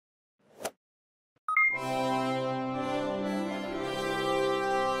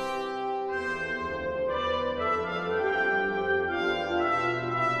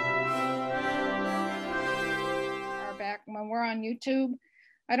on YouTube.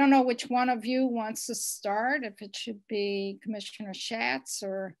 I don't know which one of you wants to start, if it should be Commissioner Schatz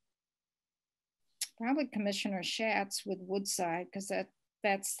or probably Commissioner Schatz with Woodside, because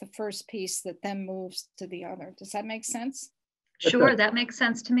that's the first piece that then moves to the other. Does that make sense? Sure, that makes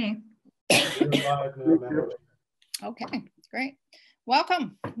sense to me. Okay, great.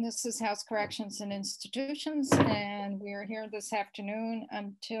 Welcome. This is House Corrections and Institutions, and we are here this afternoon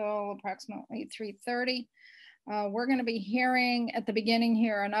until approximately 3:30. We're going to be hearing at the beginning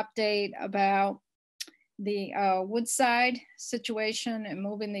here an update about the Woodside situation and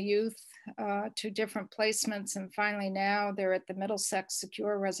moving the youth to different placements. And finally, now they're at the Middlesex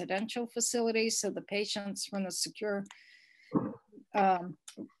Secure Residential Facility. So the patients from the secure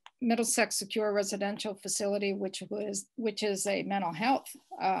Middlesex Secure Residential Facility, which is a mental health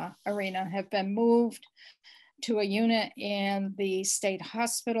arena, have been moved to a unit in the state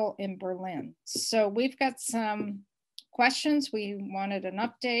hospital in Berlin. So we've got some questions. We wanted an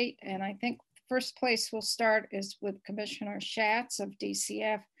update, and I think the first place we'll start is with Commissioner Schatz of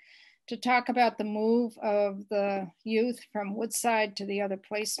DCF to talk about the move of the youth from Woodside to the other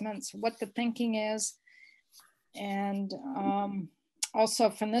placements, what the thinking is, and also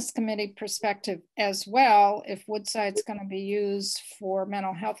from this committee perspective as well, if Woodside's going to be used for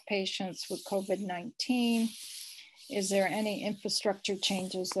mental health patients with COVID-19, is there any infrastructure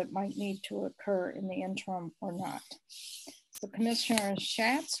changes that might need to occur in the interim or not? So Commissioner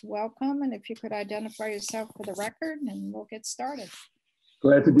Schatz, welcome. And if you could identify yourself for the record and we'll get started.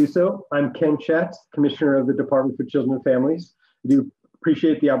 Glad to do so. I'm Ken Schatz, Commissioner of the Department for Children and Families. I do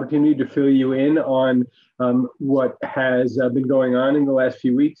appreciate the opportunity to fill you in on what has been going on in the last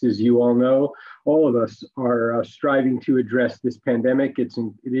few weeks. As you all know, all of us are striving to address this pandemic. It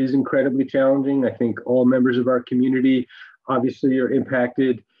is incredibly challenging. I think all members of our community obviously are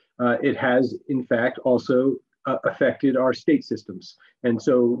impacted. It has, in fact, also affected our state systems. And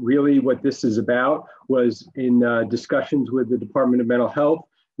so really what this is about was in discussions with the Department of Mental Health,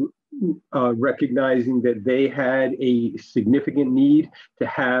 recognizing that they had a significant need to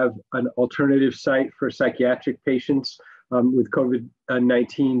have an alternative site for psychiatric patients with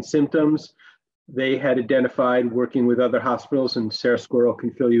COVID-19 symptoms. They had identified, working with other hospitals, and Sarah Squirrel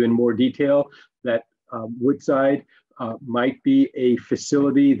can fill you in more detail, that Woodside might be a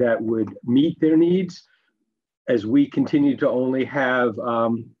facility that would meet their needs. As we continue to only have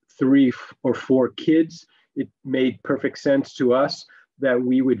 3 or 4 kids, it made perfect sense to us that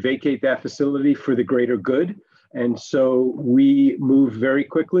we would vacate that facility for the greater good. And so we moved very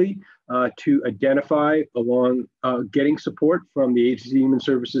quickly to identify, along getting support from the Agency of Human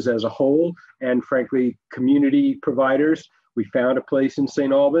Services as a whole, and frankly, community providers. We found a place in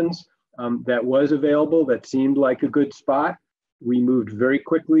St. Albans that was available, that seemed like a good spot. We moved very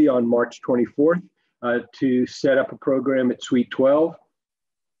quickly on March 24th to set up a program at Suite 12.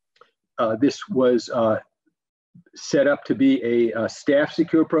 This was set up to be a staff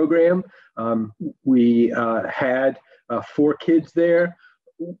secure program. We had 4 kids there.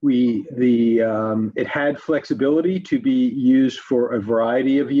 It had flexibility to be used for a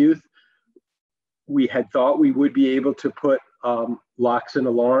variety of youth. We had thought we would be able to put locks and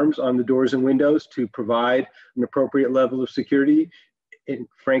alarms on the doors and windows to provide an appropriate level of security. And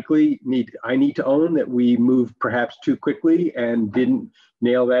frankly, I need to own that we moved perhaps too quickly and didn't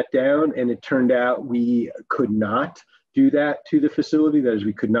nail that down. And it turned out we could not do that to the facility. That is,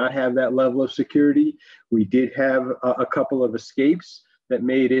 we could not have that level of security. We did have a couple of escapes that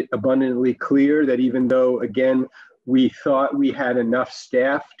made it abundantly clear that even though, again, we thought we had enough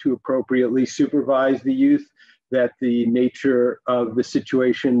staff to appropriately supervise the youth, that the nature of the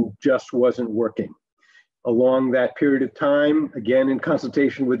situation just wasn't working. Along that period of time, again, in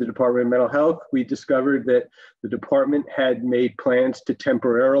consultation with the Department of Mental Health, we discovered that the department had made plans to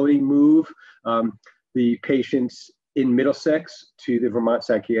temporarily move the patients in Middlesex to the Vermont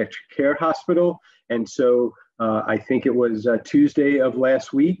Psychiatric Care Hospital. And so I think it was Tuesday of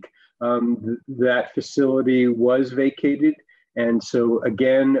last week, that facility was vacated. And so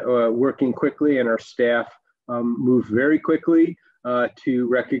again, working quickly, and our staff moved very quickly to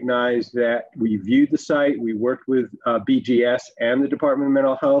recognize that we viewed the site. We worked with BGS and the Department of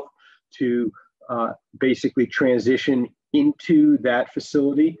Mental Health to basically transition into that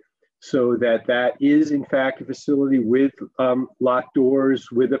facility, so that that is in fact a facility with locked doors,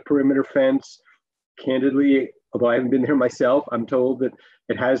 with a perimeter fence. Candidly, although I haven't been there myself, I'm told that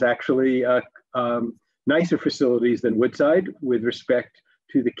it has actually nicer facilities than Woodside with respect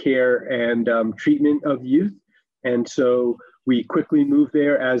to the care and treatment of youth. And so we quickly moved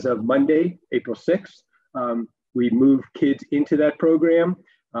there as of Monday, April 6th. We moved kids into that program.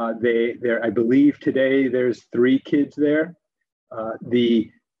 I believe today there's 3 kids there.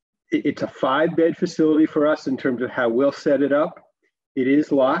 It's a 5-bed facility for us in terms of how we'll set it up. It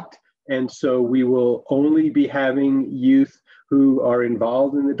is locked, and so we will only be having youth who are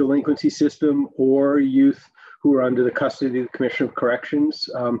involved in the delinquency system or youth who are under the custody of the Commissioner of Corrections.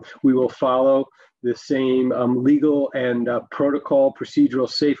 We will follow the same legal and protocol procedural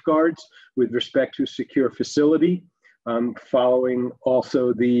safeguards with respect to secure facility, following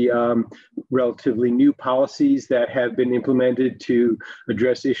also the relatively new policies that have been implemented to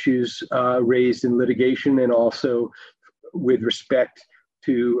address issues raised in litigation, and also with respect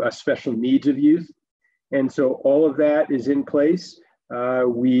to special needs of youth. And so all of that is in place.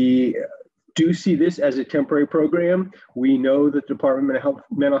 We do see this as a temporary program. We know that the Department of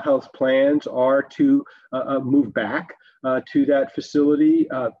Mental Health plans are to move back to that facility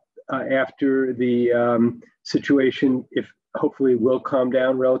after the situation, if hopefully will calm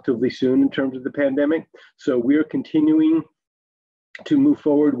down relatively soon in terms of the pandemic. So we're continuing to move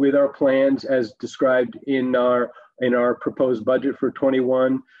forward with our plans as described in our proposed budget for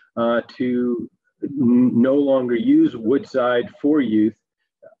 21 to no longer use Woodside for youth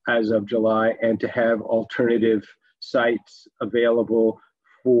as of July, and to have alternative sites available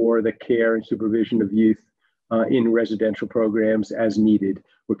for the care and supervision of youth in residential programs as needed.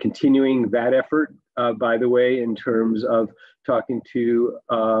 We're continuing that effort, by the way, in terms of talking to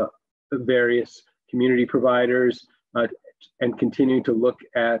various community providers and continuing to look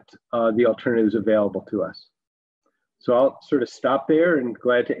at the alternatives available to us. So I'll sort of stop there and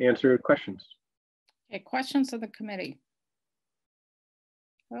glad to answer questions. Okay, questions of the committee?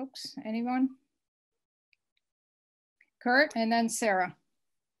 Folks, anyone? Kurt, and then Sarah.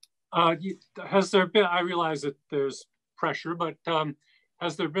 Has there been, I realize that there's pressure, but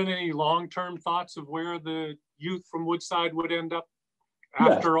has there been any long-term thoughts of where the youth from Woodside would end up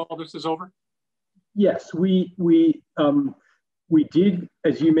after all this is over? Yes, we did,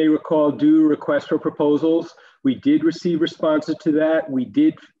 as you may recall, do requests for proposals. We did receive responses to that. We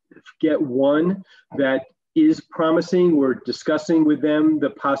did get one that is promising. We're discussing with them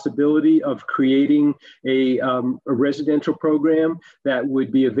the possibility of creating a residential program that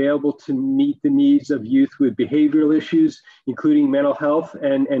would be available to meet the needs of youth with behavioral issues, including mental health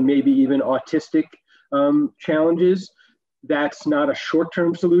and maybe even autistic challenges. That's not a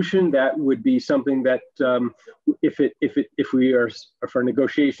short-term solution. That would be something that, if our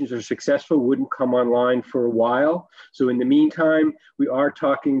negotiations are successful, wouldn't come online for a while. So in the meantime, we are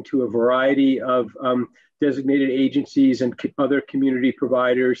talking to a variety of designated agencies and other community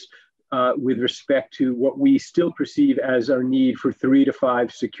providers with respect to what we still perceive as our need for 3 to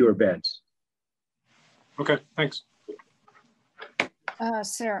 5 secure beds. Okay, thanks.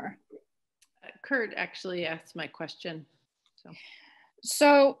 Sarah. Kurt actually asked my question.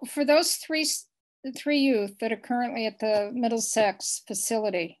 So for those three youth that are currently at the Middlesex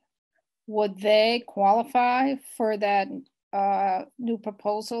facility, would they qualify for that new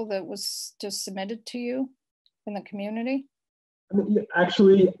proposal that was just submitted to you in the community?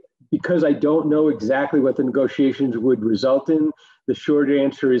 Actually, because I don't know exactly what the negotiations would result in, the short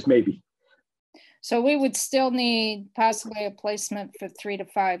answer is maybe. So we would still need possibly a placement for 3 to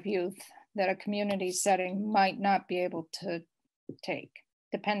 5 youth that a community setting might not be able to take,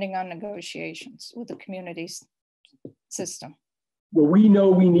 depending on negotiations with the community system. Well, we know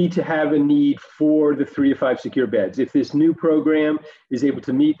we need to have a need for the 3 to 5 secure beds. If this new program is able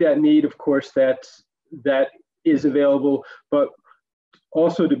to meet that need, of course, that is available. But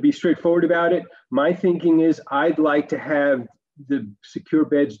also, to be straightforward about it, my thinking is I'd like to have the secure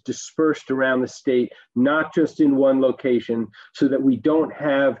beds dispersed around the state, not just in one location, so that we don't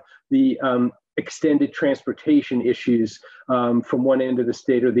have the extended transportation issues from one end of the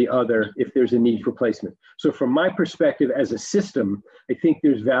state or the other if there's a need for placement. So from my perspective as a system, I think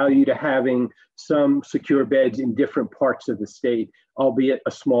there's value to having some secure beds in different parts of the state, albeit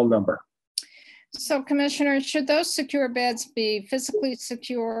a small number. So Commissioner, should those secure beds be physically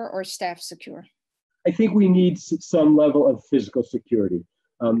secure or staff secure? I think we need some level of physical security.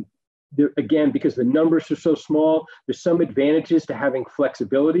 Again, because the numbers are so small, there's some advantages to having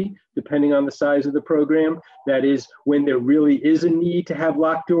flexibility depending on the size of the program. That is, when there really is a need to have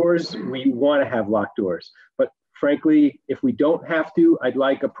locked doors, we want to have locked doors. But frankly, if we don't have to, I'd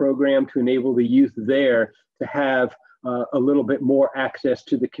like a program to enable the youth there to have a little bit more access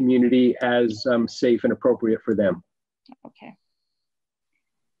to the community as safe and appropriate for them. Okay.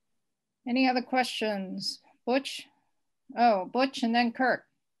 Any other questions? Butch? Oh, Butch and then Kurt.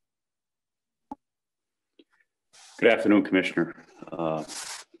 Good afternoon, Commissioner.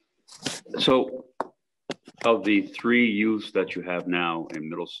 So of the 3 youths that you have now in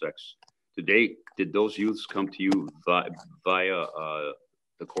Middlesex, did those youths come to you via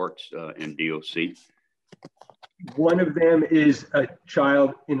the courts and DOC? One of them is a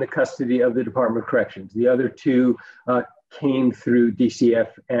child in the custody of the Department of Corrections. The other two came through DCF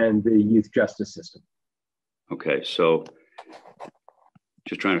and the youth justice system. Okay, so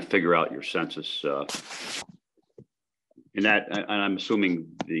just trying to figure out your census. And I'm assuming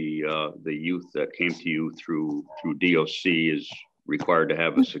the youth that came to you through DOC is required to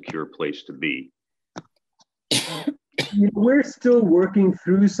have a secure place to be. We're still working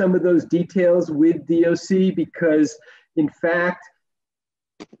through some of those details with DOC because, in fact,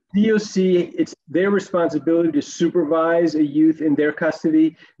 DOC, it's their responsibility to supervise a youth in their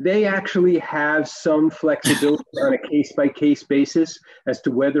custody. They actually have some flexibility on a case-by-case basis as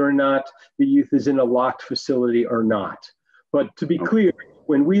to whether or not the youth is in a locked facility or not. But to be clear,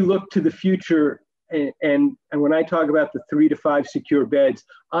 when we look to the future, and when I talk about the 3 to 5 secure beds,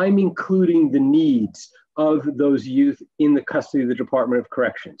 I'm including the needs of those youth in the custody of the Department of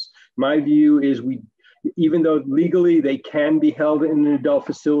Corrections. My view is even though legally they can be held in an adult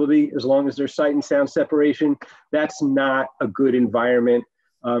facility as long as there's sight and sound separation, that's not a good environment.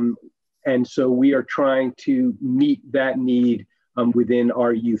 And so we are trying to meet that need within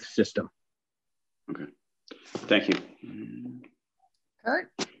our youth system. Okay, thank you.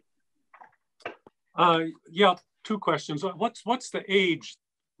 Kurt? Yeah, 2 questions. What's the age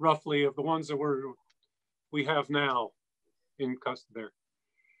roughly of the ones that we have now in custody there?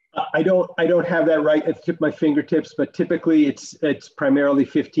 I don't have that right at the tip of my fingertips, but typically it's primarily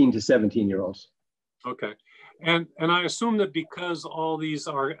 15 to 17-year-olds. Okay, and I assume that because all these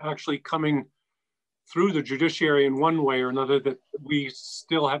are actually coming through the judiciary in one way or another, that we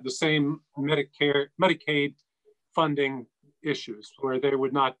still have the same Medicaid funding issues, where they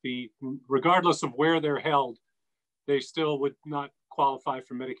would not be, regardless of where they're held, they still would not qualify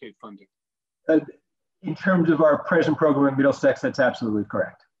for Medicaid funding. In terms of our present program in Middlesex, that's absolutely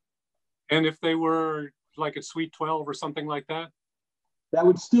correct. And if they were like at Suite 12 or something like that? That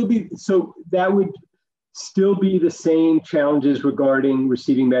would still be, so that would still be the same challenges regarding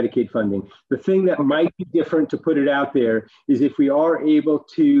receiving Medicaid funding. The thing that might be different, to put it out there, is if we are able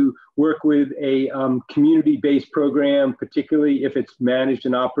to work with a community-based program, particularly if it's managed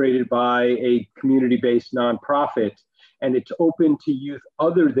and operated by a community-based nonprofit, and it's open to youth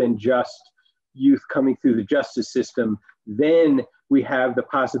other than just youth coming through the justice system, then we have the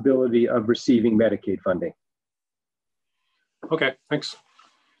possibility of receiving Medicaid funding. Okay, thanks.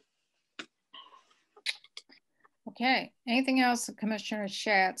 Okay, anything else, Commissioner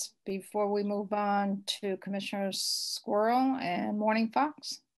Schatz, before we move on to Commissioner Squirrel and Morning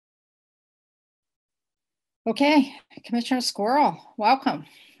Fox? Okay, Commissioner Squirrel, welcome.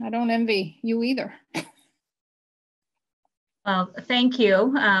 I don't envy you either. Well, thank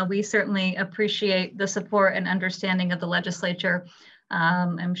you. We certainly appreciate the support and understanding of the legislature.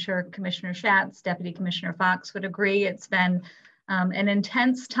 I'm sure Commissioner Schatz, Deputy Commissioner Fox would agree. It's been an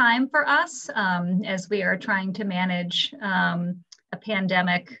intense time for us as we are trying to manage a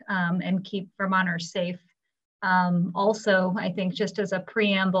pandemic and keep Vermonters safe. Also, I think just as a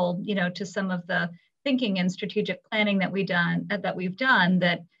preamble, to some of the thinking and strategic planning that we've done,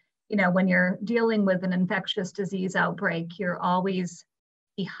 that when you're dealing with an infectious disease outbreak, you're always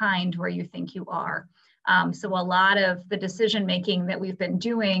behind where you think you are. So a lot of the decision making that we've been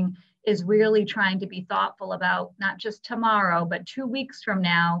doing is really trying to be thoughtful about not just tomorrow, but 2 weeks from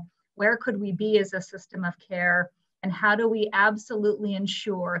now, where could we be as a system of care, and how do we absolutely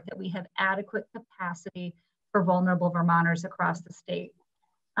ensure that we have adequate capacity for vulnerable Vermonters across the state.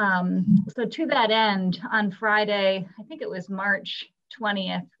 So to that end, on Friday, I think it was March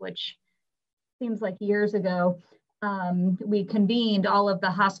 20th, which seems like years ago, we convened all of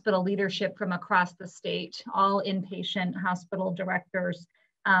the hospital leadership from across the state, all inpatient hospital directors,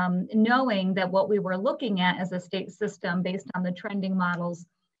 knowing that what we were looking at as a state system based on the trending models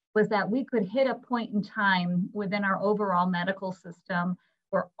was that we could hit a point in time within our overall medical system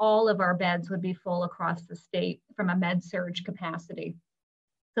where all of our beds would be full across the state from a med-surg capacity.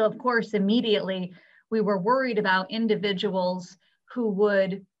 So of course, immediately we were worried about individuals who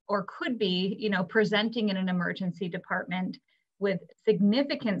would or could be, presenting in an emergency department with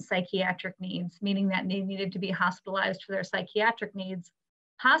significant psychiatric needs, meaning that they needed to be hospitalized for their psychiatric needs,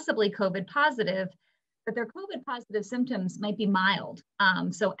 possibly COVID positive, but their COVID positive symptoms might be mild.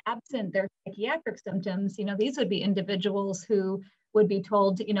 So absent their psychiatric symptoms, these would be individuals who would be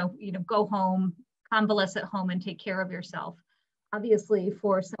told to, go home, convalesce at home and take care of yourself. Obviously,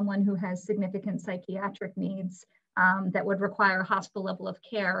 for someone who has significant psychiatric needs that would require a hospital level of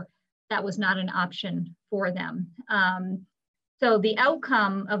care, that was not an option for them. So the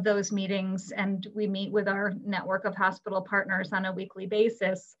outcome of those meetings, and we meet with our network of hospital partners on a weekly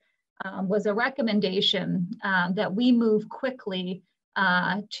basis, was a recommendation that we move quickly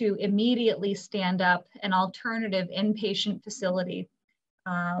to immediately stand up an alternative inpatient facility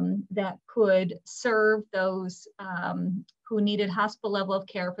that could serve those who needed hospital level of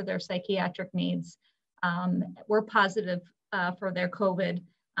care for their psychiatric needs, were positive for their COVID,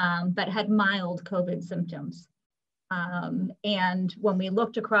 but had mild COVID symptoms. And when we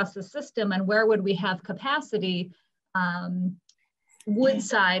looked across the system and where would we have capacity,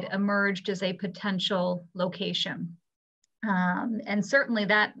 Woodside emerged as a potential location. And certainly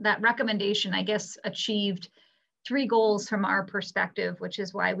that recommendation, I guess, achieved 3 goals from our perspective, which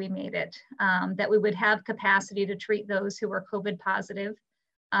is why we made it, that we would have capacity to treat those who were COVID positive,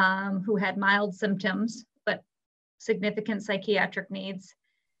 who had mild symptoms, but significant psychiatric needs,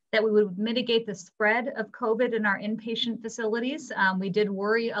 that we would mitigate the spread of COVID in our inpatient facilities. We did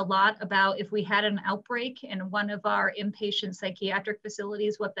worry a lot about if we had an outbreak in one of our inpatient psychiatric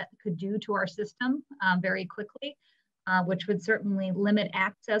facilities, what that could do to our system very quickly, which would certainly limit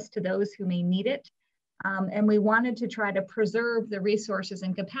access to those who may need it. And we wanted to try to preserve the resources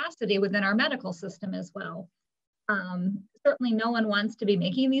and capacity within our medical system as well. Certainly no one wants to be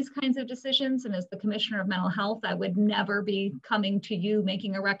making these kinds of decisions. And as the Commissioner of Mental Health, I would never be coming to you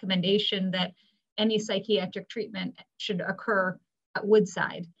making a recommendation that any psychiatric treatment should occur at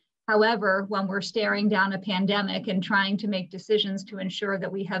Woodside. However, when we're staring down a pandemic and trying to make decisions to ensure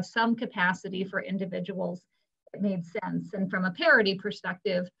that we have some capacity for individuals, it made sense. And from a parity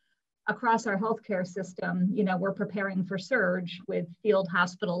perspective, across our healthcare system, we're preparing for surge with field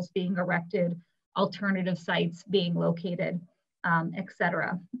hospitals being erected, alternative sites being located, et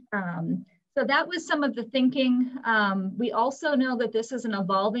cetera. So that was some of the thinking. We also know that this is an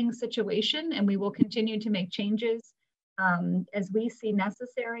evolving situation and we will continue to make changes as we see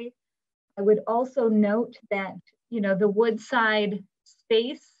necessary. I would also note that, the Woodside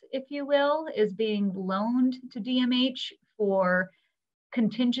space, if you will, is being loaned to DMH for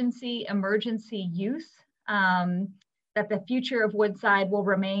contingency emergency use. That the future of Woodside will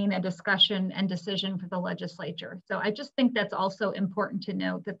remain a discussion and decision for the legislature. So I just think that's also important to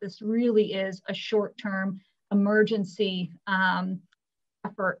note that this really is a short-term emergency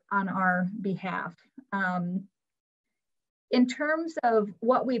effort on our behalf. In terms of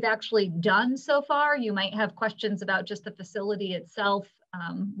what we've actually done so far, you might have questions about just the facility itself,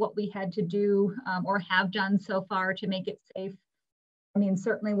 what we had to do or have done so far to make it safe. I mean,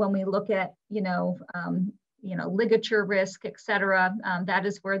 certainly when we look at, ligature risk, et cetera, that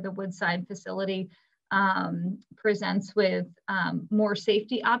is where the Woodside facility presents with more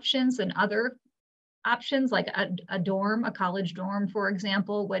safety options and other options like a dorm, a college dorm, for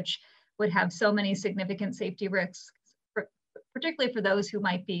example, which would have so many significant safety risks, particularly for those who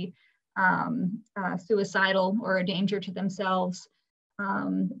might be suicidal or a danger to themselves.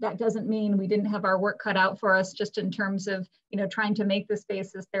 That doesn't mean we didn't have our work cut out for us just in terms of, trying to make the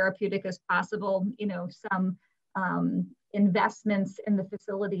space as therapeutic as possible, some investments in the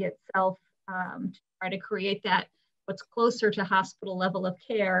facility itself to try to create that what's closer to hospital level of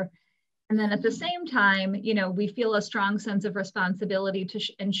care. And then at the same time, we feel a strong sense of responsibility to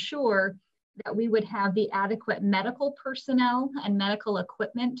ensure that we would have the adequate medical personnel and medical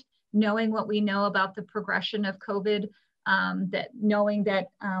equipment, knowing what we know about the progression of COVID, that knowing that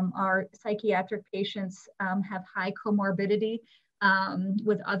our psychiatric patients have high comorbidity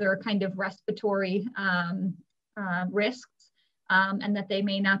with other kind of respiratory risks, and that they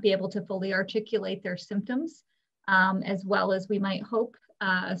may not be able to fully articulate their symptoms as well as we might hope.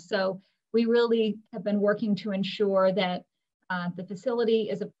 So we really have been working to ensure that the facility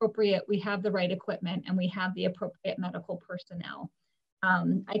is appropriate, we have the right equipment, and we have the appropriate medical personnel.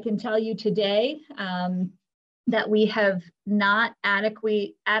 I can tell you today that we have not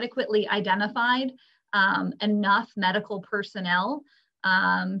adequately identified enough medical personnel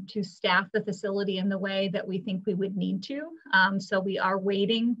to staff the facility in the way that we think we would need to. So we are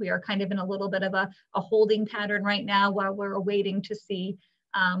waiting. We are kind of in a little bit of a holding pattern right now while we're waiting to see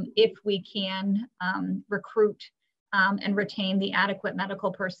if we can recruit and retain the adequate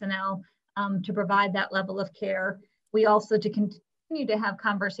medical personnel to provide that level of care. We also continue to have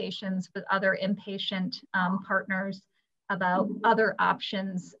conversations with other inpatient partners about other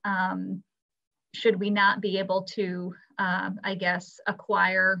options should we not be able to, I guess,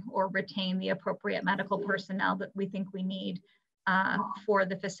 acquire or retain the appropriate medical personnel that we think we need for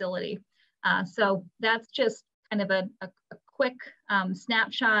the facility. So that's just kind of a quick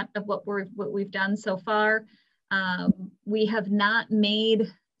snapshot of what we've done so far. We have not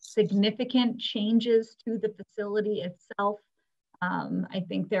made significant changes to the facility itself I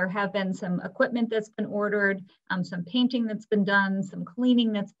think there have been some equipment that's been ordered, some painting that's been done, some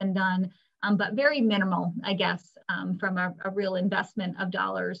cleaning that's been done, but very minimal, I guess, from a real investment of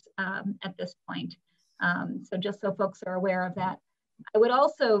dollars at this point. So just so folks are aware of that. I would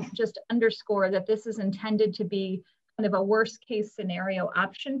also just underscore that this is intended to be kind of a worst case scenario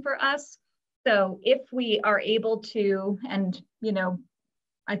option for us. So if we are able to, and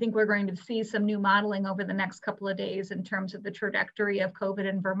I think we're going to see some new modeling over the next couple of days in terms of the trajectory of COVID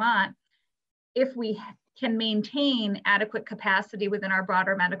in Vermont. If we can maintain adequate capacity within our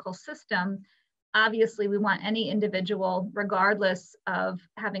broader medical system, obviously we want any individual, regardless of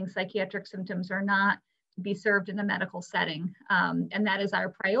having psychiatric symptoms or not, to be served in a medical setting. And that is our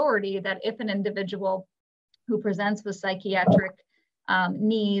priority, that if an individual who presents with psychiatric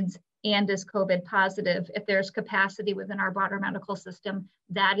needs and is COVID positive, if there's capacity within our broader medical system,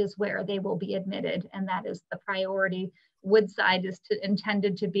 that is where they will be admitted, and that is the priority. Woodside is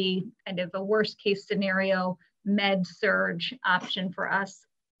intended to be kind of a worst case scenario med surge option for us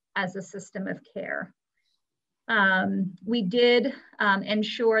as a system of care. We did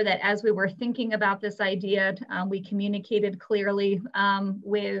ensure that as we were thinking about this idea, we communicated clearly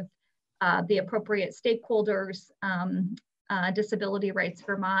with the appropriate stakeholders, Disability Rights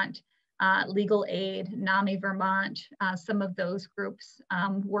Vermont, Legal Aid, NAMI Vermont, some of those groups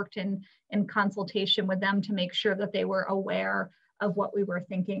worked in consultation with them to make sure that they were aware of what we were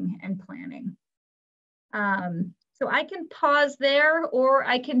thinking and planning. So I can pause there, or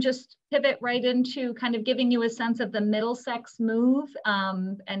I can just pivot right into kind of giving you a sense of the Middlesex move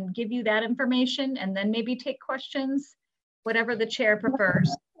and give you that information, and then maybe take questions, whatever the chair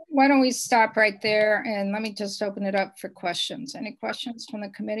prefers. Why don't we stop right there, and let me just open it up for questions. Any questions from the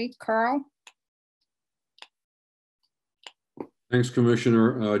committee? Carl? Thanks,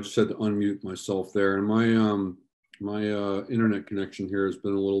 Commissioner. I just had to unmute myself there. And my internet connection here has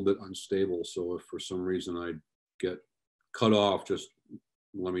been a little bit unstable. So if for some reason I get cut off, just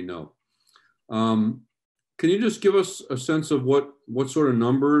let me know. Can you just give us a sense of what sort of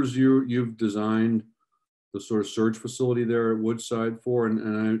numbers you've designed the sort of surge facility there at Woodside for?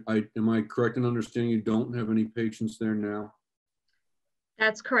 And am I correct in understanding you don't have any patients there now?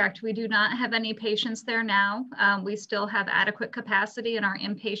 That's correct. We do not have any patients there now. We still have adequate capacity in our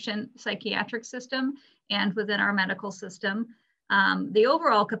inpatient psychiatric system and within our medical system. The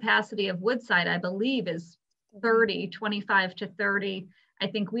overall capacity of Woodside, I believe, is 25 to 30. I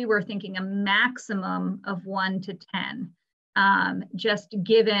think we were thinking a maximum of 1 to 10, just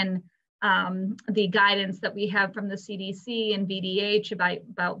given the guidance that we have from the CDC and VDH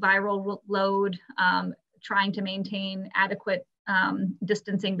about viral load, trying to maintain adequate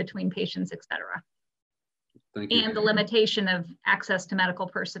distancing between patients, et cetera. Thank you. And the limitation of access to medical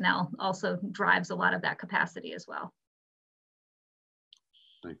personnel also drives a lot of that capacity as well.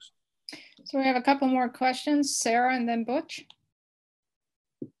 Thanks. So we have a couple more questions, Sarah and then Butch.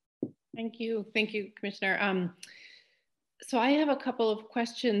 Thank you, Commissioner. So I have a couple of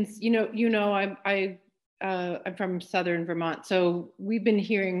questions. I'm from Southern Vermont, so we've been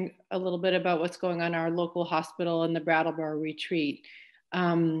hearing a little bit about what's going on in our local hospital and the Brattleboro retreat.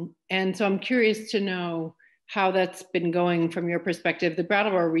 And so I'm curious to know how that's been going from your perspective. The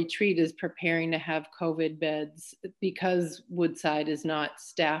Brattleboro retreat is preparing to have COVID beds because Woodside is not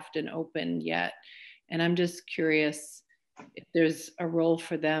staffed and open yet. And I'm just curious if there's a role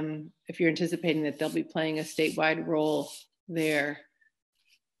for them, if you're anticipating that they'll be playing a statewide role there.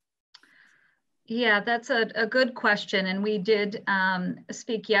 Yeah, that's a good question. And we did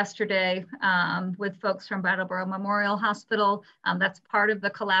speak yesterday with folks from Brattleboro Memorial Hospital. That's part of the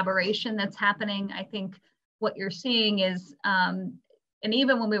collaboration that's happening. I think what you're seeing is, and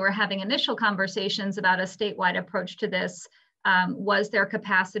even when we were having initial conversations about a statewide approach to this, was there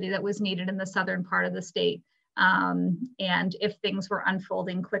capacity that was needed in the southern part of the state? And if things were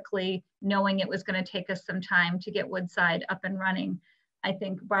unfolding quickly, knowing it was going to take us some time to get Woodside up and running. I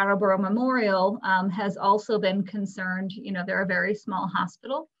think Brattleboro Memorial has also been concerned. They're a very small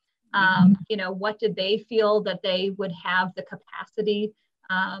hospital. What did they feel that they would have the capacity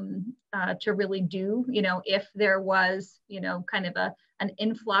to really do, if there was, kind of an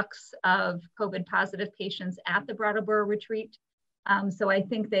influx of COVID positive patients at the Brattleboro retreat. So I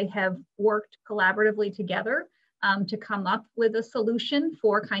think they have worked collaboratively together to come up with a solution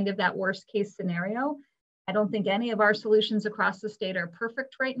for kind of that worst case scenario. I don't think any of our solutions across the state are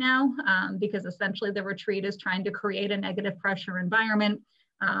perfect right now because essentially the retreat is trying to create a negative pressure environment,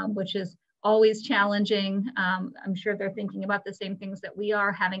 which is always challenging. I'm sure they're thinking about the same things that we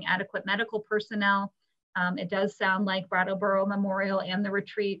are, having adequate medical personnel. It does sound like Brattleboro Memorial and the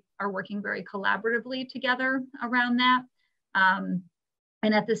retreat are working very collaboratively together around that.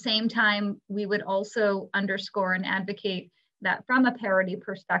 And at the same time, we would also underscore and advocate that from a parity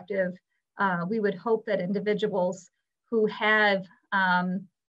perspective, we would hope that individuals who have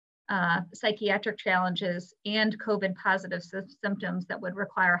psychiatric challenges and COVID positive symptoms that would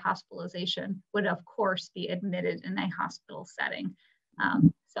require hospitalization would of course be admitted in a hospital setting.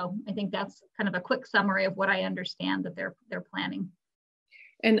 So I think that's kind of a quick summary of what I understand that they're planning.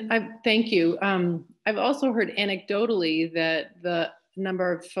 And thank you. I've also heard anecdotally that the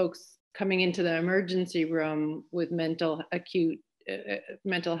number of folks coming into the emergency room with acute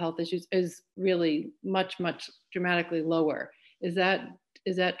mental health issues is really much dramatically lower. Is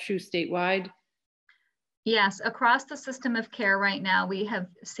that true statewide? Yes, across the system of care right now, we have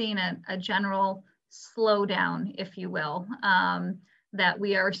seen a general slowdown, if you will, that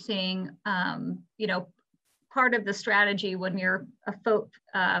we are seeing, you know, part of the strategy when you're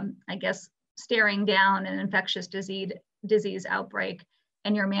I guess, staring down an infectious disease outbreak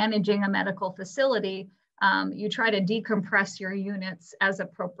and you're managing a medical facility, you try to decompress your units as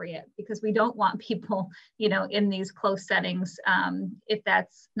appropriate, because we don't want people, you know, in these close settings if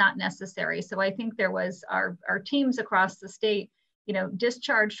that's not necessary. So I think there was our teams across the state, you know,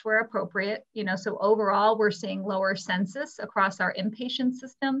 discharged where appropriate, you know, so overall we're seeing lower census across our inpatient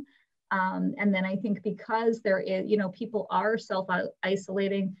system. And then I think because there is, you know, people are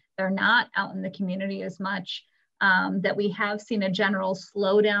self-isolating, they're not out in the community as much, that we have seen a general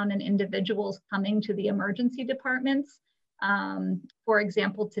slowdown in individuals coming to the emergency departments. For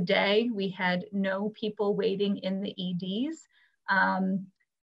example, today we had no people waiting in the EDs,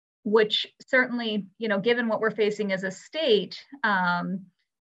 which certainly, you know, given what we're facing as a state,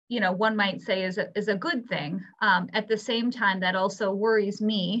 you know, one might say is a good thing. At the same time, that also worries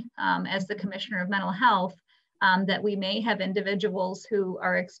me as the Commissioner of Mental Health, that we may have individuals who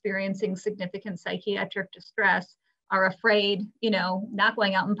are experiencing significant psychiatric distress, are afraid, you know, not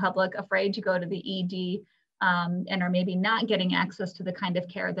going out in public, afraid to go to the ED, and are maybe not getting access to the kind of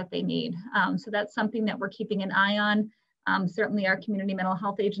care that they need. So that's something that we're keeping an eye on. Certainly our community mental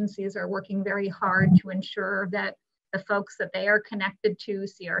health agencies are working very hard to ensure that the folks that they are connected to,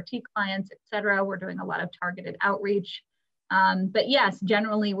 CRT clients, et cetera, we're doing a lot of targeted outreach. But yes,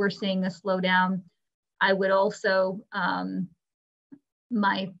 generally we're seeing a slowdown. I would also,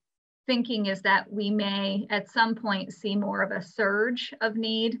 my thinking is that we may at some point see more of a surge of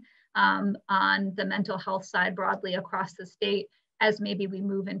need on the mental health side broadly across the state, as maybe we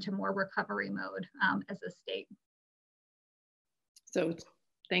move into more recovery mode as a state. So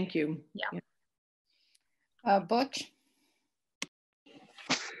thank you. Yeah. Butch?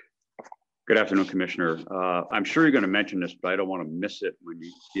 Good afternoon, Commissioner. I'm sure you're going to mention this, but I don't want to miss it when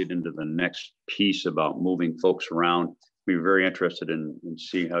you get into the next piece about moving folks around. We're very interested in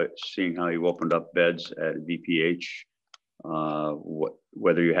seeing how you opened up beds at VPH,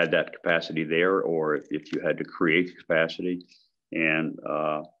 whether you had that capacity there or if you had to create capacity, and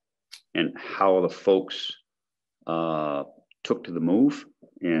how the folks took to the move,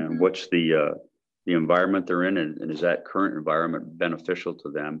 and what's the environment they're in, and is that current environment beneficial to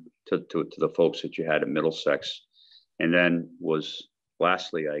them, to the folks that you had at Middlesex? And then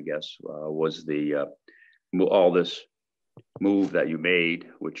lastly, I guess, was the all this move that you made,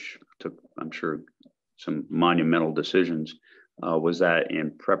 which took, I'm sure, some monumental decisions, was that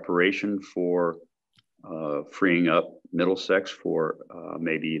in preparation for freeing up Middlesex for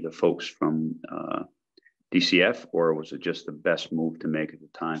maybe the folks from DCF, or was it just the best move to make at the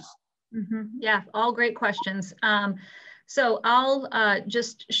time? Yeah, all great questions. So I'll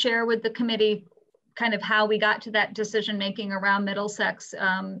just share with the committee kind of how we got to that decision making around Middlesex,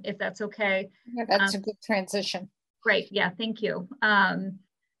 if that's okay. Yeah, that's a good transition. Great, yeah, thank you.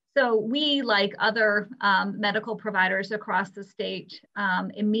 So we, like other medical providers across the state,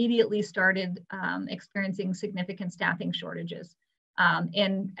 immediately started experiencing significant staffing shortages at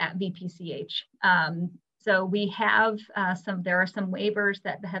VPCH. So we have there are some waivers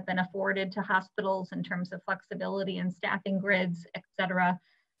that have been afforded to hospitals in terms of flexibility and staffing grids, et cetera.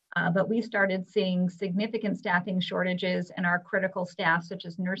 But we started seeing significant staffing shortages in our critical staff, such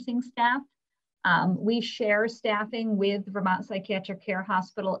as nursing staff. We share staffing with Vermont Psychiatric Care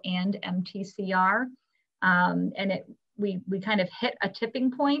Hospital and MTCR. And we kind of hit a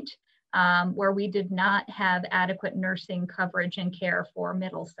tipping point where we did not have adequate nursing coverage and care for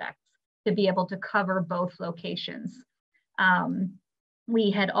Middlesex to be able to cover both locations. We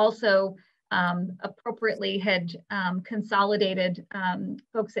had also appropriately had consolidated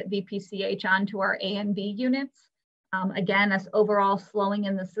folks at VPCH onto our A and B units. Again, us overall slowing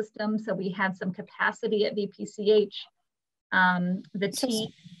in the system, so we had some capacity at VPCH.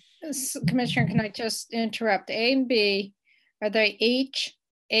 Commissioner, can I just interrupt? A and B Are they each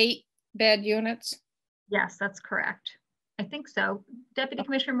 8-bed units? Yes, that's correct. I think so. Deputy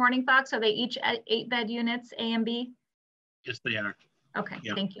Commissioner Morning Fox, are they each at 8-bed units, A and B? Yes, they are. Okay,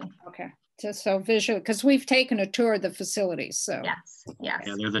 yeah. Thank you. Okay, just so visual, because we've taken a tour of the facilities, so. Yes, yes.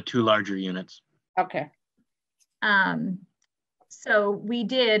 Yeah, they're the 2 larger units. Okay. So we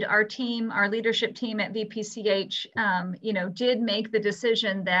did, our team, our leadership team at VPCH, you know, did make the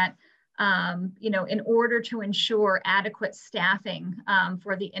decision that, you know, in order to ensure adequate staffing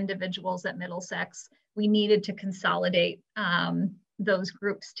for the individuals at Middlesex, we needed to consolidate those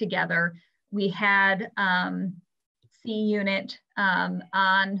groups together. We had C unit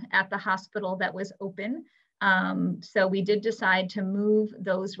at the hospital that was open. So we did decide to move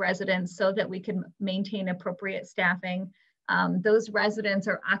those residents so that we could maintain appropriate staffing. Those residents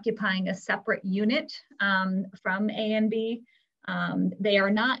are occupying a separate unit from A and B. They are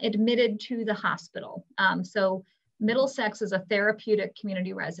not admitted to the hospital. So Middlesex is a therapeutic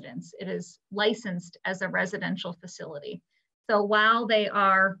community residence. It is licensed as a residential facility. So while they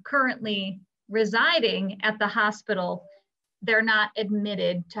are currently residing at the hospital, they're not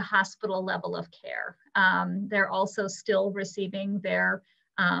admitted to hospital level of care. They're also still receiving their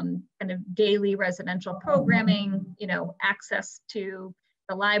kind of daily residential programming, you know, access to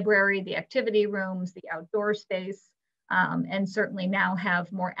the library, the activity rooms, the outdoor space, and certainly now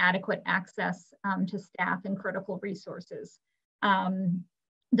have more adequate access to staff and critical resources.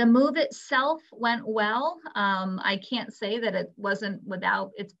 The move itself went well. I can't say that it wasn't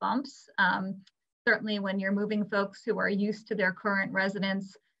without its bumps. Certainly when you're moving folks who are used to their current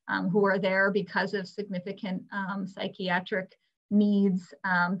residence, who are there because of significant psychiatric needs,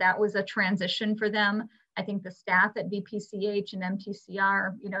 that was a transition for them. I think the staff at VPCH and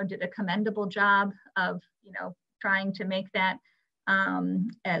MTCR, you know, did a commendable job of, you know, trying to make that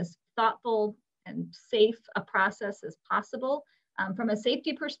as thoughtful and safe a process as possible. From a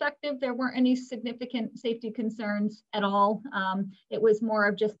safety perspective, there weren't any significant safety concerns at all. It was more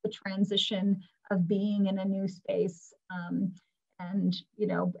of just the transition of being in a new space. And, you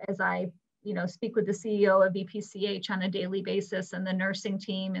know, as I, you know, speak with the CEO of VPCH on a daily basis and the nursing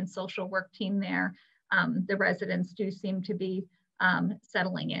team and social work team there, the residents do seem to be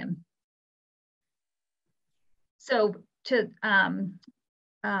settling in. So to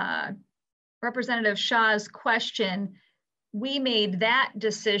Representative Shaw's question, we made that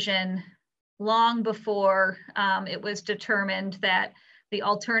decision long before it was determined that the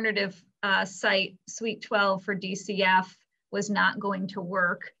alternative site, Suite 12 for DCF, was not going to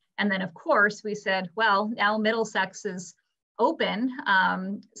work. And then of course we said, well, now Middlesex is open.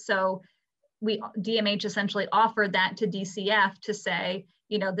 So DMH essentially offered that to DCF to say,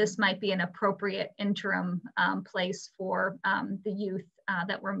 you know, this might be an appropriate interim place for the youth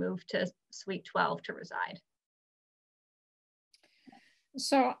that were moved to Suite 12 to reside.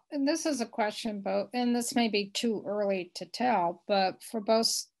 So, and this is a question, both, and this may be too early to tell, but for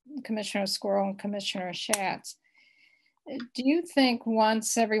both Commissioner Squirrel and Commissioner Schatz, do you think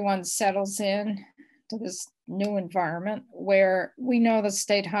once everyone settles in to this new environment where we know the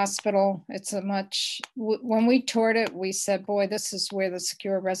state hospital, it's a much, when we toured it, we said, boy, this is where the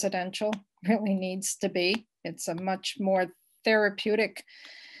secure residential really needs to be. It's a much more therapeutic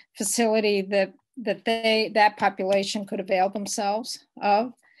facility that population could avail themselves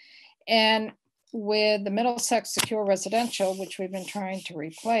of. And with the Middlesex secure residential, which we've been trying to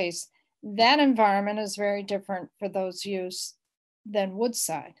replace, that environment is very different for those youths than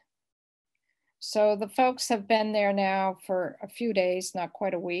Woodside. So the folks have been there now for a few days, not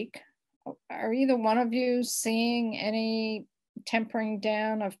quite a week. Are either one of you seeing any tempering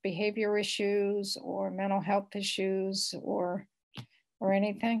down of behavior issues or mental health issues or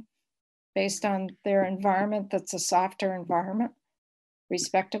anything based on their environment that's a softer environment,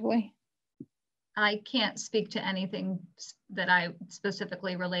 respectively? I can't speak to anything that I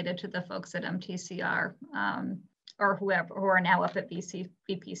specifically related to the folks at MTCR or whoever who are now up at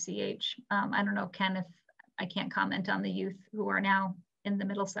VPCH. I don't know, Ken, if I can't comment on the youth who are now in the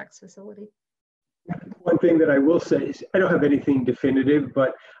Middlesex facility. One thing that I will say is I don't have anything definitive,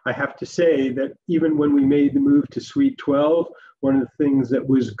 but I have to say that even when we made the move to Suite 12, one of the things that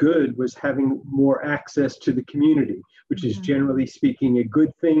was good was having more access to the community, which is generally speaking a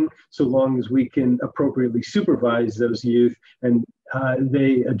good thing, so long as we can appropriately supervise those youth and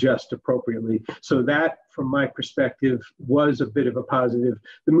they adjust appropriately. So that, from my perspective, was a bit of a positive.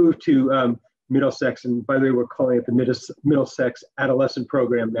 The move to Middlesex, and by the way, we're calling it the Middlesex Adolescent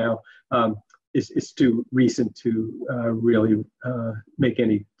Program now, is too recent to really make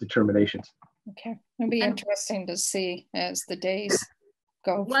any determinations. Okay, it'll be interesting to see as the days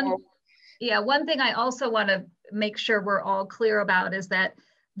go forward. Yeah, one thing I also want to make sure we're all clear about is that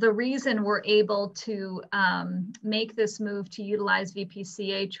the reason we're able to make this move to utilize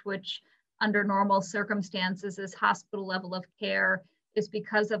VPCH, which under normal circumstances is hospital level of care, is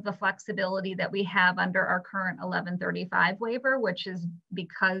because of the flexibility that we have under our current 1135 waiver, which is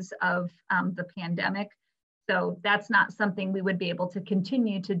because of the pandemic. So that's not something we would be able to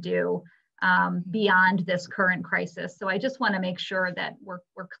continue to do beyond this current crisis. So I just want to make sure that we're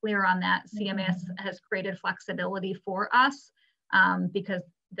clear on that. CMS has created flexibility for us because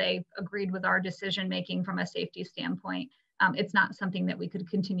they agreed with our decision making from a safety standpoint. It's not something that we could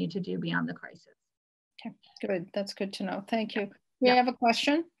continue to do beyond the crisis. Okay, good. That's good to know. Thank you. We have a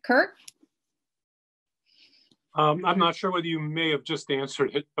question, Kurt? I'm not sure whether you may have just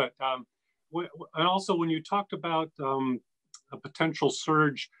answered it, but and also when you talked about a potential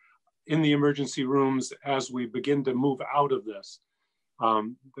surge in the emergency rooms as we begin to move out of this,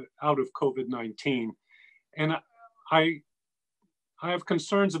 out of COVID-19, and I have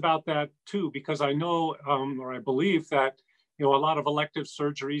concerns about that too, because I know or I believe that a lot of elective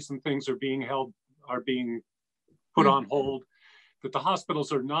surgeries and things are being put on hold. That the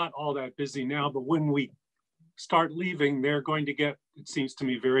hospitals are not all that busy now, but when we start leaving, they're going to get, it seems to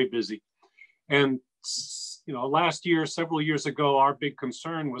me, very busy. And last year, several years ago, our big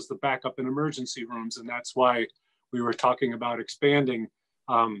concern was the backup in emergency rooms, and that's why we were talking about expanding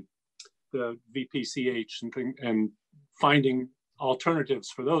the VPCH and finding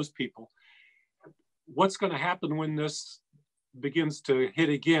alternatives for those people. What's going to happen when this begins to hit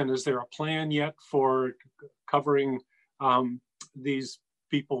again? Is there a plan yet for covering these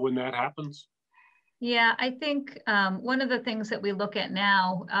people when that happens? Yeah, I think one of the things that we look at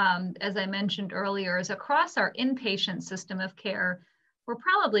now, as I mentioned earlier, is across our inpatient system of care, we're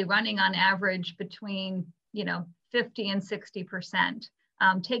probably running on average between 50 and 60%.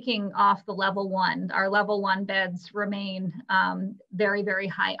 Taking off the level one, our level one beds remain very, very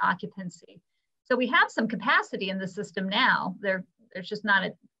high occupancy. So we have some capacity in the system now. There's just not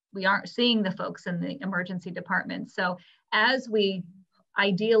we aren't seeing the folks in the emergency department. So as we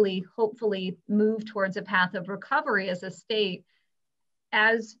ideally, hopefully move towards a path of recovery as a state,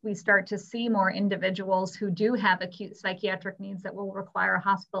 as we start to see more individuals who do have acute psychiatric needs that will require a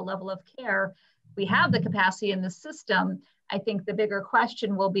hospital level of care, we have the capacity in the system. I think the bigger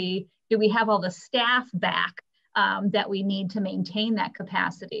question will be, do we have all the staff back that we need to maintain that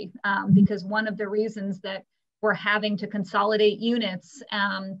capacity? Because one of the reasons that we're having to consolidate units,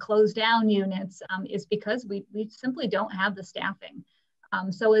 close down units, is because we simply don't have the staffing.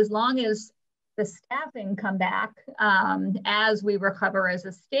 So as long as the staffing come back as we recover as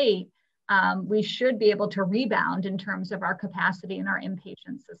a state, we should be able to rebound in terms of our capacity in our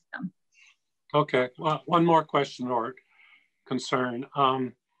inpatient system. Okay, well, one more question or concern.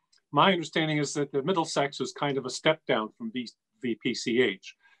 My understanding is that the Middlesex is kind of a step down from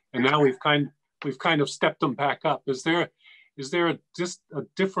VPCH, and now we've kind of stepped them back up. Is there just a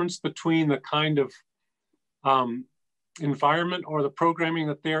difference between the kind of environment or the programming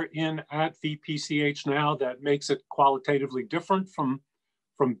that they're in at VPCH now that makes it qualitatively different from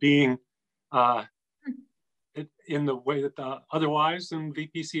being in the way that otherwise in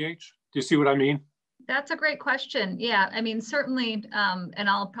VPCH? Do you see what I mean? That's a great question. Yeah, I mean, certainly, and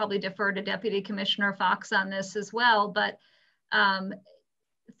I'll probably defer to Deputy Commissioner Fox on this as well, but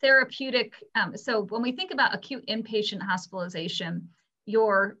therapeutic, so when we think about acute inpatient hospitalization,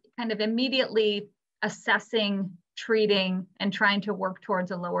 you're kind of immediately assessing, treating, and trying to work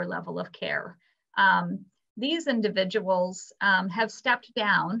towards a lower level of care. These individuals have stepped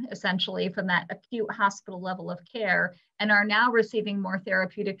down essentially from that acute hospital level of care and are now receiving more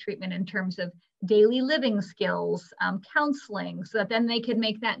therapeutic treatment in terms of daily living skills, counseling, so that then they can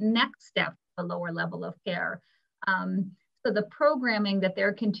make that next step to a lower level of care. So the programming that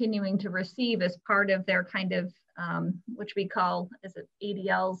they're continuing to receive as part of their kind of, which we call, is it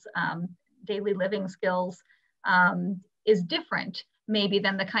ADLs, daily living skills, is different maybe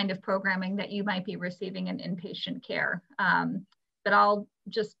than the kind of programming that you might be receiving in inpatient care. But I'll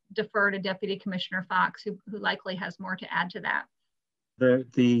just defer to Deputy Commissioner Fox, who likely has more to add to that.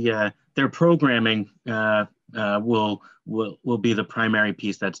 Their programming will be the primary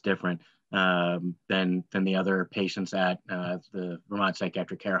piece that's different than the other patients at the Vermont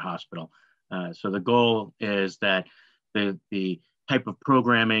Psychiatric Care Hospital. So the goal is that the type of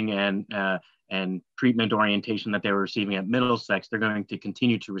programming and treatment orientation that they were receiving at Middlesex, they're going to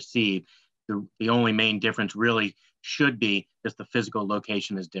continue to receive. The only main difference really should be just the physical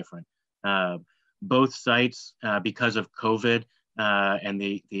location is different. Both sites, because of COVID and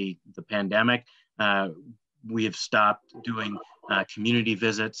the pandemic, we have stopped doing community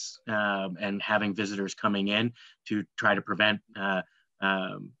visits and having visitors coming in to try to prevent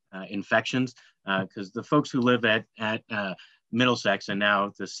infections, because the folks who live at Middlesex and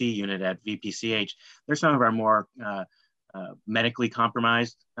now the C unit at VPCH, they're some of our more medically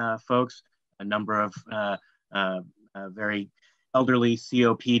compromised folks, a number of very elderly,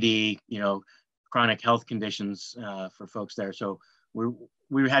 COPD, chronic health conditions for folks there. So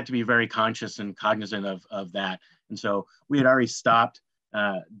we had to be very conscious and cognizant of that. And so we had already stopped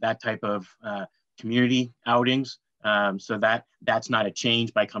that type of community outings. So that's not a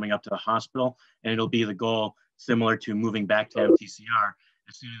change by coming up to the hospital. And it'll be the goal, similar to moving back to MTCR,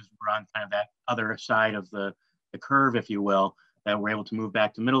 as soon as we're on kind of that other side of the curve, if you will, that we're able to move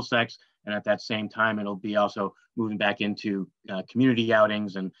back to Middlesex. And at that same time, it'll be also moving back into community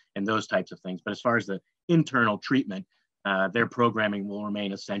outings and those types of things. But as far as the internal treatment, their programming will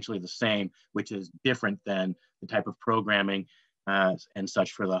remain essentially the same, which is different than the type of programming and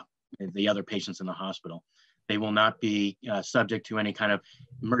such for the other patients in the hospital. They will not be subject to any kind of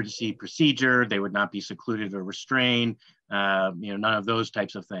emergency procedure. They would not be secluded or restrained, none of those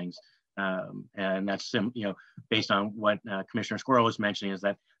types of things. And that's, based on what Commissioner Squirrel was mentioning, is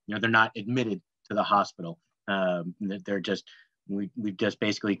that, they're not admitted to the hospital. They're just, we just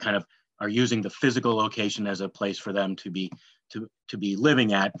basically kind of are using the physical location as a place for them to be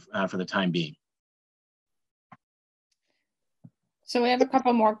living at for the time being. So we have a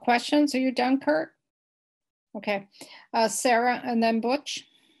couple more questions. Are you done, Kurt? Okay, Sarah and then Butch.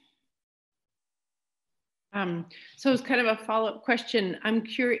 So it's kind of a follow-up question. I'm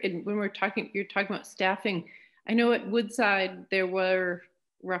curious, when you're talking about staffing, I know at Woodside, there were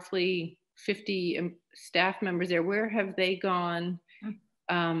roughly 50 staff members there. Where have they gone?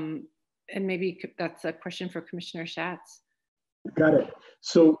 And maybe that's a question for Commissioner Schatz. Got it.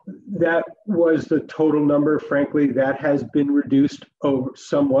 So that was the total number. Frankly, that has been reduced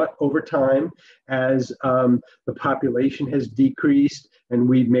somewhat over time as the population has decreased, and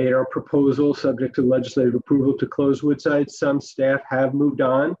we've made our proposal subject to legislative approval to close Woodside. Some staff have moved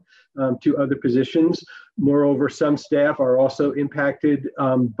on to other positions. Moreover, some staff are also impacted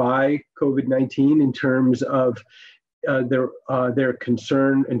by COVID-19 in terms of their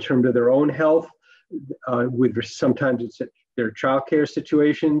concern in terms of their own health. Sometimes it's their childcare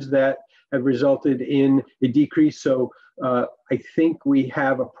situations that have resulted in a decrease. So I think we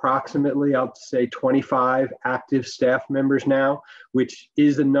have approximately, I'll say 25 active staff members now, which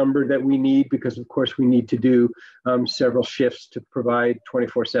is the number that we need because of course we need to do several shifts to provide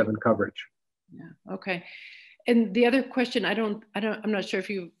 24/7 coverage. Yeah, okay. And the other question, I'm not sure if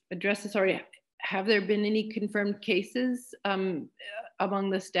you've addressed this already. Have there been any confirmed cases among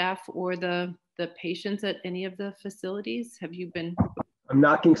the staff or the patients at any of the facilities? Have you been? I'm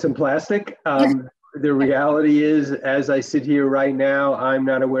knocking some plastic. The reality is, as I sit here right now, I'm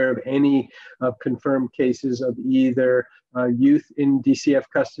not aware of any confirmed cases of either youth in DCF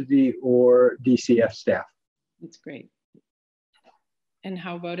custody or DCF staff. That's great. And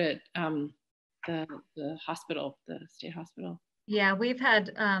how about at the hospital, the state hospital? Yeah, we've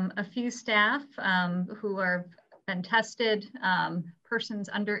had a few staff who are been tested, persons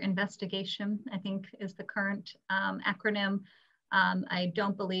under investigation, I think is the current acronym. I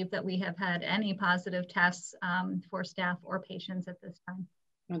don't believe that we have had any positive tests for staff or patients at this time.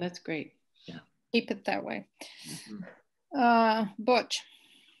 Oh, that's great. Yeah. Keep it that way. Mm-hmm. Butch.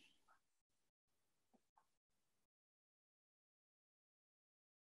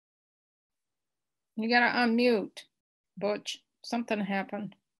 You gotta unmute, Butch. Something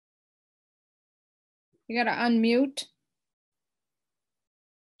happened. You gotta unmute.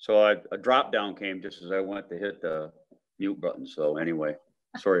 So a drop down came just as I went to hit the mute button. So anyway,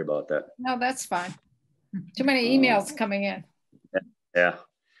 sorry about that. No, that's fine. Too many emails coming in. Yeah.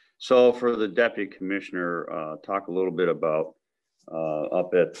 So for the deputy commissioner, talk a little bit about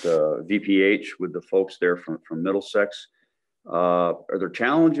up at VPH with the folks there from Middlesex. Are there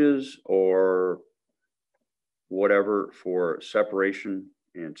challenges or whatever for separation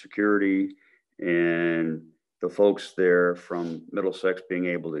and security, and the folks there from Middlesex being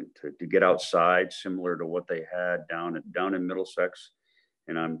able to get outside, similar to what they had down in Middlesex?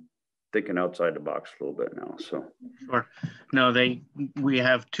 And I'm thinking outside the box a little bit now. So sure. No, we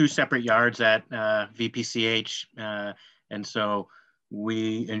have two separate yards at VPCH, and so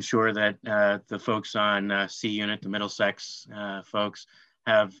we ensure that the folks on C unit, the Middlesex folks,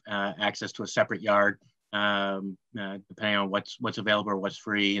 have access to a separate yard, depending on what's available or what's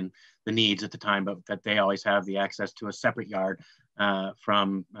free and the needs at the time, but that they always have the access to a separate yard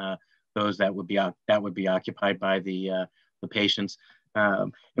from those that would be occupied by the patients.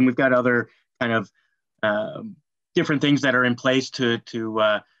 And we've got other kind of different things that are in place to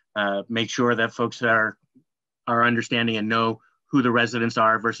make sure that folks are understanding and know who the residents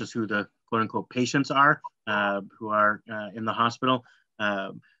are versus who the quote unquote patients are who are in the hospital.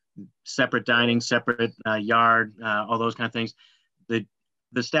 Separate dining, separate yard, all those kind of things.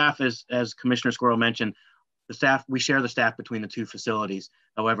 The staff is, as Commissioner Squirrel mentioned, we share the staff between the two facilities.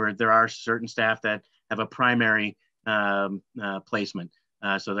 However, there are certain staff that have a primary placement.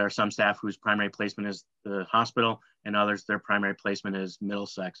 So there are some staff whose primary placement is the hospital, and others, their primary placement is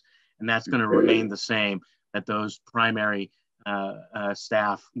Middlesex. And that's going to remain the same, that those primary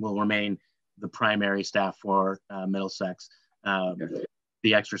staff will remain the primary staff for Middlesex.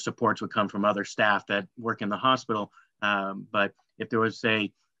 The extra supports would come from other staff that work in the hospital. But if there was,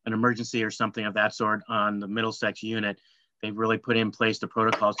 say, an emergency or something of that sort on the Middlesex unit, they've really put in place the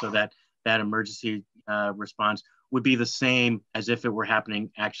protocol so that that emergency response would be the same as if it were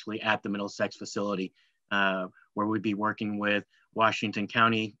happening actually at the Middlesex facility, where we'd be working with Washington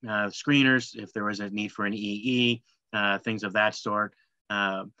County screeners if there was a need for an EE, things of that sort,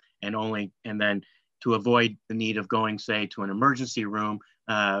 and then to avoid the need of going, say, to an emergency room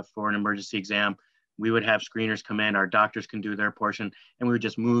for an emergency exam, we would have screeners come in, our doctors can do their portion, and we would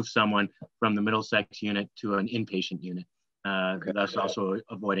just move someone from the Middlesex unit to an inpatient unit. Thus also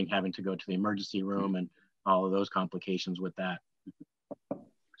avoiding having to go to the emergency room and all of those complications with that.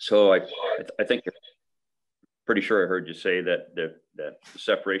 So I think pretty sure I heard you say that the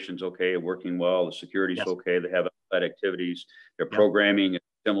separation's okay, working well, the security's okay, they have outside activities, their programming is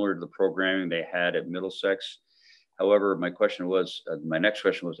similar to the programming they had at Middlesex. However, my next question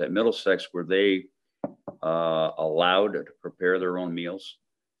was, at Middlesex, were they allowed to prepare their own meals?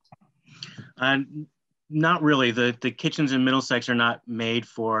 Not really. The kitchens in Middlesex are not made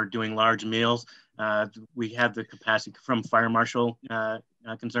for doing large meals. We have the capacity from fire marshal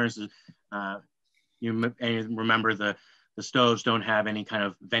concerns. You remember the stoves don't have any kind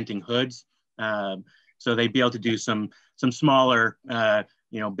of venting hoods. So they'd be able to do some smaller,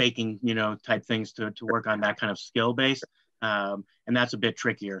 baking, type things to work on that kind of skill base. And that's a bit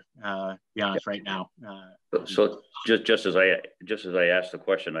trickier, to be honest, right now. So just as I asked the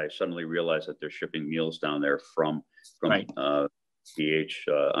question, I suddenly realized that they're shipping meals down there from right. PH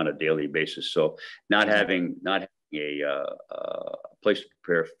on a daily basis. So not having a place to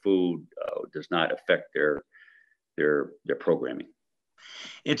prepare food does not affect their programming.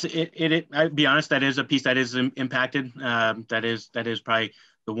 I'll be honest, that is a piece that is impacted. That is probably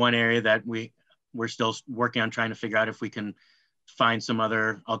the one area that we're still working on trying to figure out if we can find some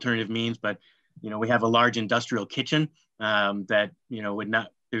other alternative means. But we have a large industrial kitchen that would not.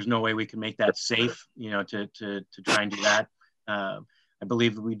 There's no way we can make that safe. To try and do that. I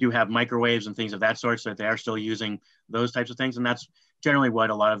believe we do have microwaves and things of that sort, so that they are still using those types of things, and that's generally what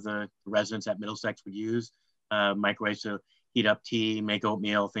a lot of the residents at Middlesex would use, microwaves to heat up tea, make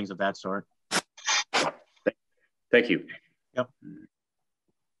oatmeal, things of that sort. Thank you. Yep.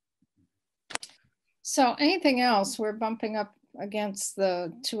 So anything else? We're bumping up against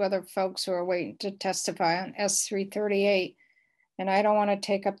the two other folks who are waiting to testify on S338, and I don't want to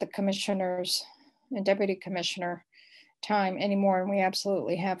take up the commissioners and deputy commissioner time anymore, and we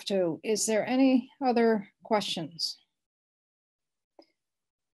absolutely have to. Is there any other questions?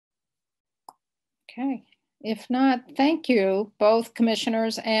 Okay, if not, thank you, both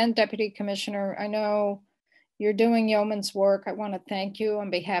commissioners and deputy commissioner. I know you're doing yeoman's work. I want to thank you on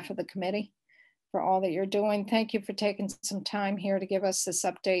behalf of the committee for all that you're doing. Thank you for taking some time here to give us this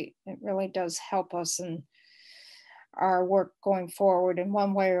update. It really does help us in our work going forward in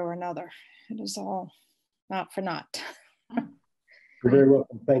one way or another. It is all not for naught. You're very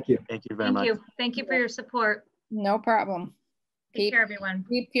welcome. Thank you. Thank you very much. Thank you for your support. No problem. Take care, everyone.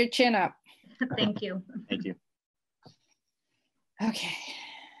 Keep your chin up. Thank you. Thank you. Okay.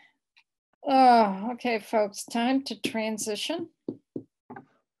 Oh, okay, folks, time to transition.